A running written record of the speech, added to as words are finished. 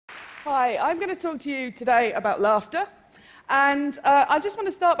Hi, I'm going to talk to you today about laughter. And I just want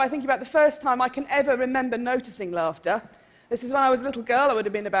to start by thinking about the first time I can ever remember noticing laughter. This is when I was a little girl. I would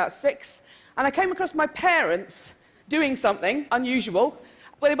have been about 6. And I came across my parents doing something unusual.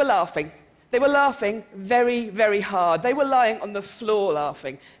 Well, they were laughing. They were laughing very, very hard. They were lying on the floor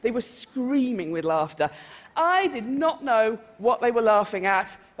laughing. They were screaming with laughter. I did not know what they were laughing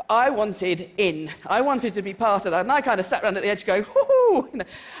at, but I wanted in. I wanted to be part of that. And I kind of sat around at the edge going, hoo-hoo!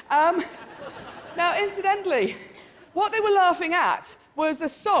 Now, incidentally, what they were laughing at was a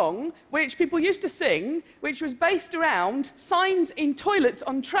song which people used to sing, which was based around signs in toilets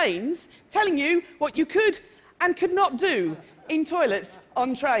on trains telling you what you could and could not do in toilets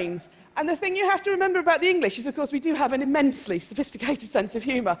on trains. And the thing you have to remember about the English is, of course, we do have an immensely sophisticated sense of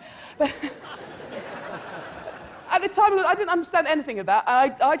humour. At the time, I didn't understand anything of that.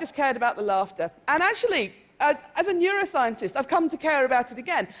 I just cared about the laughter. And actually, as a neuroscientist, I've come to care about it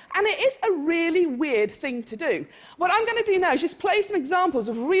again. And it is a really weird thing to do. What I'm going to do now is just play some examples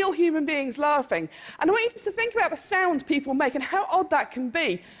of real human beings laughing. And I want you to think about the sound people make and how odd that can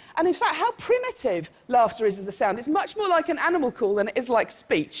be. And in fact, how primitive laughter is as a sound. It's much more like an animal call than it is like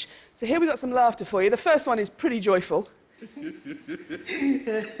speech. So here we've got some laughter for you. The first one is pretty joyful.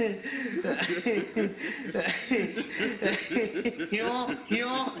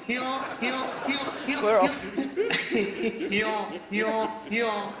 We're off.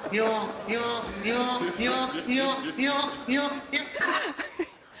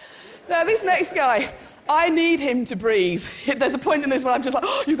 Now, this next guy, I need him to breathe. There's a point in this where I'm just like,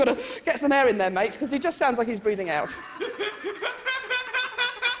 oh, you've got to get some air in there, mates, because he just sounds like he's breathing out.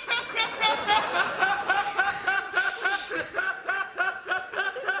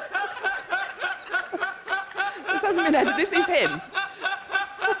 This hasn't been edited. This is him.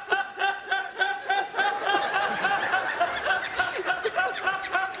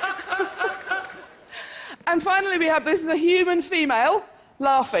 And finally, this is a human female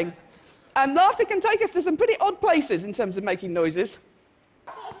laughing. And laughter can take us to some pretty odd places in terms of making noises.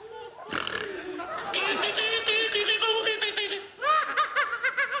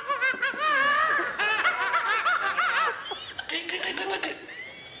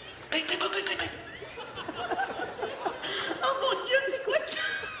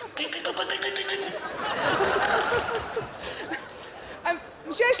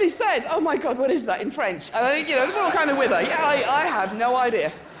 She actually says, oh my God, what is that in French? And I think, we're all kind of with her. Yeah, I have no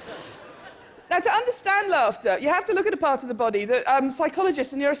idea. Now, to understand laughter, you have to look at a part of the body that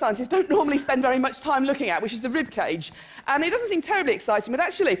psychologists and neuroscientists don't normally spend very much time looking at, which is the rib cage. And it doesn't seem terribly exciting, but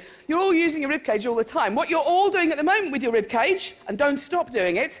actually, you're all using your rib cage all the time. What you're all doing at the moment with your rib cage, and don't stop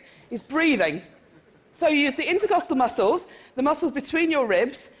doing it, is breathing. So you use the intercostal muscles, the muscles between your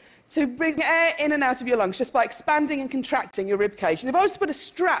ribs, to bring air in and out of your lungs just by expanding and contracting your rib cage. And if I was to put a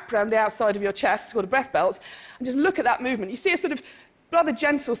strap around the outside of your chest, called a breath belt, and just look at that movement, you see a sort of rather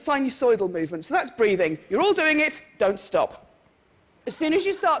gentle sinusoidal movement. So that's breathing. You're all doing it, don't stop. As soon as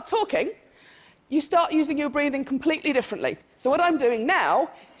you start talking, you start using your breathing completely differently. So what I'm doing now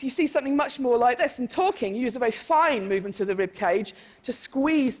is you see something much more like this. In talking, you use a very fine movement of the rib cage to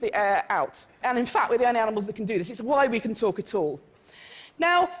squeeze the air out. And in fact, we're the only animals that can do this. It's why we can talk at all.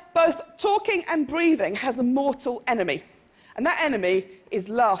 Now, both talking and breathing has a mortal enemy, and that enemy is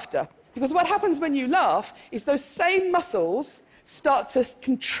laughter. Because what happens when you laugh is those same muscles start to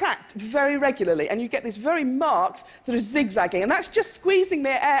contract very regularly, and you get this very marked sort of zigzagging, and that's just squeezing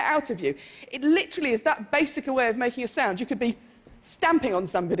the air out of you. It literally is that basic a way of making a sound. You could be stamping on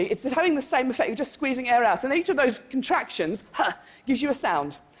somebody. It's having the same effect. You're just squeezing air out, and each of those contractions gives you a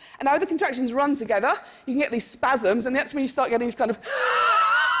sound. And now the contractions run together, you can get these spasms, and that's when you start getting these kind of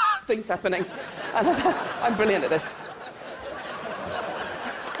things happening. And I'm brilliant at this.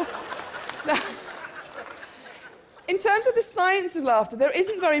 Now, in terms of the science of laughter, there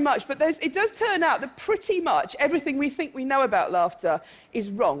isn't very much, but it does turn out that pretty much everything we think we know about laughter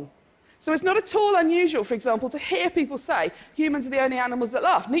is wrong. So it's not at all unusual, for example, to hear people say humans are the only animals that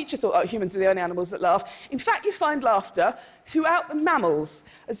laugh. Nietzsche thought, oh, humans are the only animals that laugh. In fact, you find laughter throughout the mammals.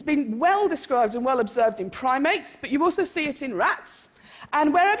 It's been well described and well observed in primates, but you also see it in rats.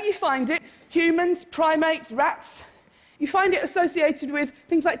 And wherever you find it, humans, primates, rats, you find it associated with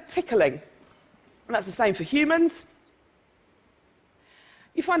things like tickling. And that's the same for humans.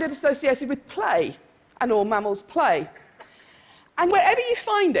 You find it associated with play, and all mammals play. And wherever you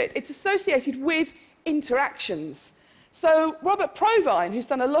find it, it's associated with interactions. So Robert Provine, who's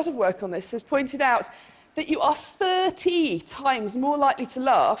done a lot of work on this, has pointed out that you are 30 times more likely to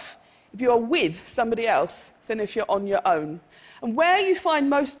laugh if you are with somebody else than if you're on your own. And where you find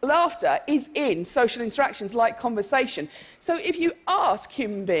most laughter is in social interactions like conversation. So if you ask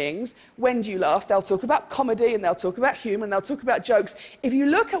human beings, when do you laugh, they'll talk about comedy and they'll talk about humour and they'll talk about jokes. If you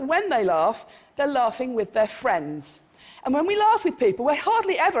look at when they laugh, they're laughing with their friends. And when we laugh with people, we're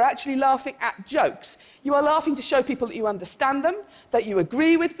hardly ever actually laughing at jokes. You are laughing to show people that you understand them, that you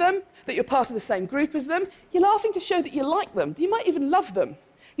agree with them, that you're part of the same group as them. You're laughing to show that you like them. You might even love them.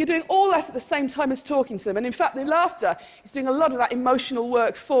 You're doing all that at the same time as talking to them. And in fact, the laughter is doing a lot of that emotional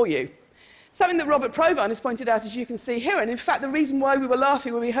work for you. Something that Robert Provine has pointed out, as you can see here, and in fact, the reason why we were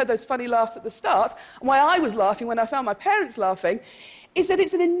laughing when we heard those funny laughs at the start, and why I was laughing when I found my parents laughing, is that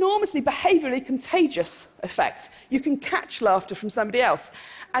it's an enormously behaviourally contagious effect. You can catch laughter from somebody else,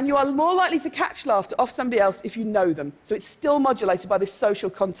 and you are more likely to catch laughter off somebody else if you know them. So it's still modulated by this social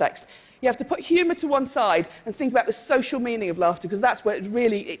context. You have to put humour to one side and think about the social meaning of laughter, because that's where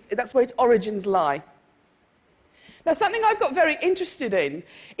that's where its origins lie. Now, something I've got very interested in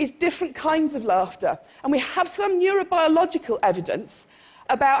is different kinds of laughter, and we have some neurobiological evidence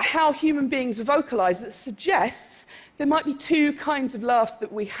about how human beings vocalise that suggests there might be two kinds of laughs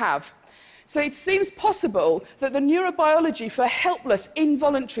that we have. So it seems possible that the neurobiology for helpless,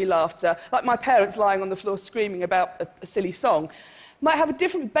 involuntary laughter, like my parents lying on the floor screaming about a silly song, might have a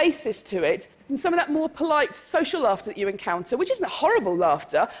different basis to it than some of that more polite social laughter that you encounter, which isn't horrible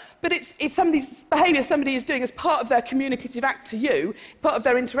laughter, but it's somebody's behaviour somebody is doing as part of their communicative act to you, part of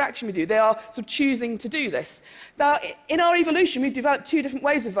their interaction with you. They are sort of choosing to do this. Now, in our evolution, we've developed two different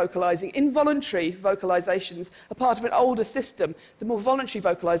ways of vocalising. Involuntary vocalisations are part of an older system, the more voluntary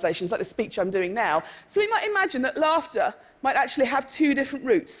vocalisations, like the speech I'm doing now. So we might imagine that laughter might actually have two different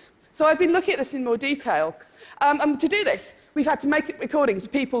roots. So I've been looking at this in more detail. And to do this, we've had to make recordings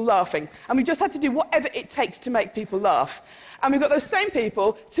of people laughing, and we've just had to do whatever it takes to make people laugh. And we've got those same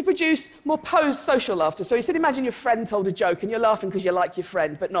people to produce more posed social laughter. So you said, imagine your friend told a joke, and you're laughing because you like your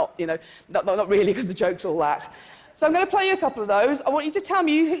friend, but not really because the joke's all that. So I'm going to play you a couple of those. I want you to tell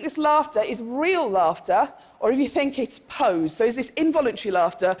me if you think this laughter is real laughter, or if you think it's posed. So is this involuntary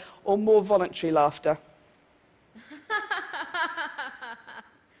laughter or more voluntary laughter?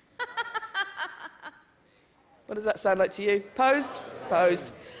 What does that sound like to you? Posed?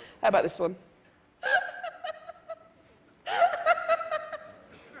 Posed. How about this one?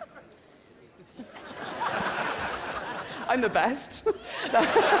 I'm the best. Not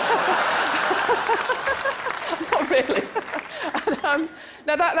really. And,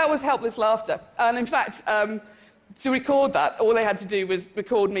 now, that was helpless laughter. And in fact, to record that, all they had to do was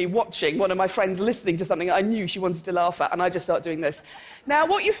record me watching one of my friends listening to something I knew she wanted to laugh at, and I just started doing this. Now,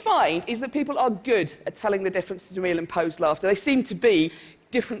 what you find is that people are good at telling the difference between real and posed laughter. They seem to be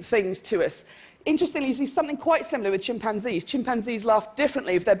different things to us. Interestingly, you see something quite similar with chimpanzees. Chimpanzees laugh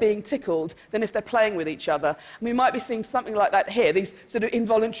differently if they're being tickled than if they're playing with each other. And we might be seeing something like that here, these sort of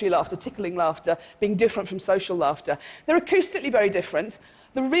involuntary laughter, tickling laughter, being different from social laughter. They're acoustically very different.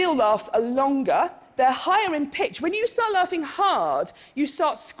 The real laughs are longer. They're higher in pitch. When you start laughing hard, you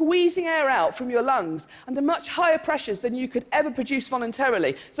start squeezing air out from your lungs under much higher pressures than you could ever produce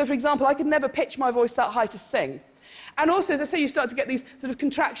voluntarily. So, for example, I could never pitch my voice that high to sing. And also, as I say, you start to get these sort of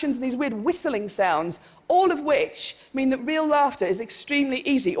contractions and these weird whistling sounds, all of which mean that real laughter is extremely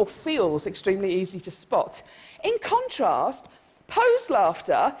easy, or feels extremely easy to spot. In contrast, posed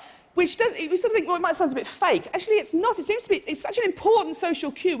laughter, which we sort of think, well, it might sound a bit fake. Actually, it's not. It seems to be, it's such an important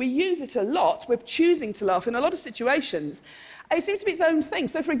social cue. We use it a lot. We're choosing to laugh in a lot of situations. And it seems to be its own thing.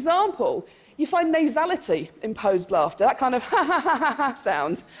 So, for example, you find nasality in posed laughter, that kind of ha-ha-ha-ha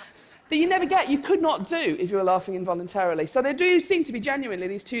sound that you never get, you could not do if you were laughing involuntarily. So there do seem to be genuinely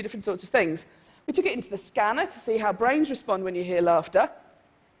these two different sorts of things. We took it into the scanner to see how brains respond when you hear laughter.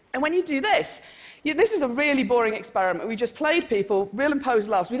 And when you do this, this is a really boring experiment. We just played people real and posed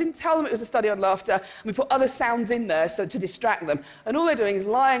laughs. We didn't tell them it was a study on laughter, and we put other sounds in there to distract them. And all they're doing is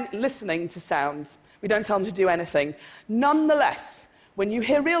lying, listening to sounds. We don't tell them to do anything. Nonetheless, when you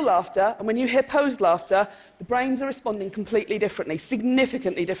hear real laughter and when you hear posed laughter, the brains are responding completely differently,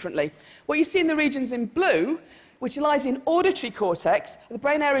 significantly differently. What you see in the regions in blue, which lies in auditory cortex, are the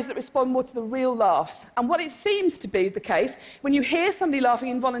brain areas that respond more to the real laughs. And what it seems to be the case, when you hear somebody laughing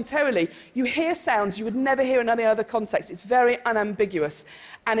involuntarily, you hear sounds you would never hear in any other context. It's very unambiguous,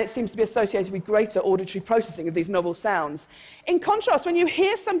 and it seems to be associated with greater auditory processing of these novel sounds. In contrast, when you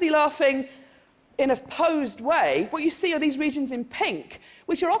hear somebody laughing in a posed way, what you see are these regions in pink,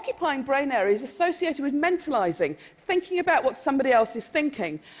 which are occupying brain areas associated with mentalizing, thinking about what somebody else is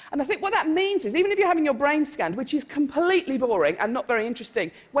thinking. And I think what that means is, even if you're having your brain scanned, which is completely boring and not very interesting,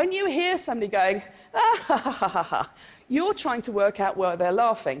 when you hear somebody going, ah, ha, ha, ha, ha, ha, you're trying to work out why they're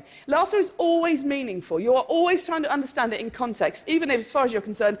laughing. Laughter is always meaningful. You're always trying to understand it in context, even if, as far as you're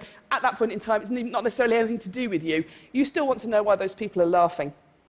concerned, at that point in time, it's not necessarily anything to do with you. You still want to know why those people are laughing.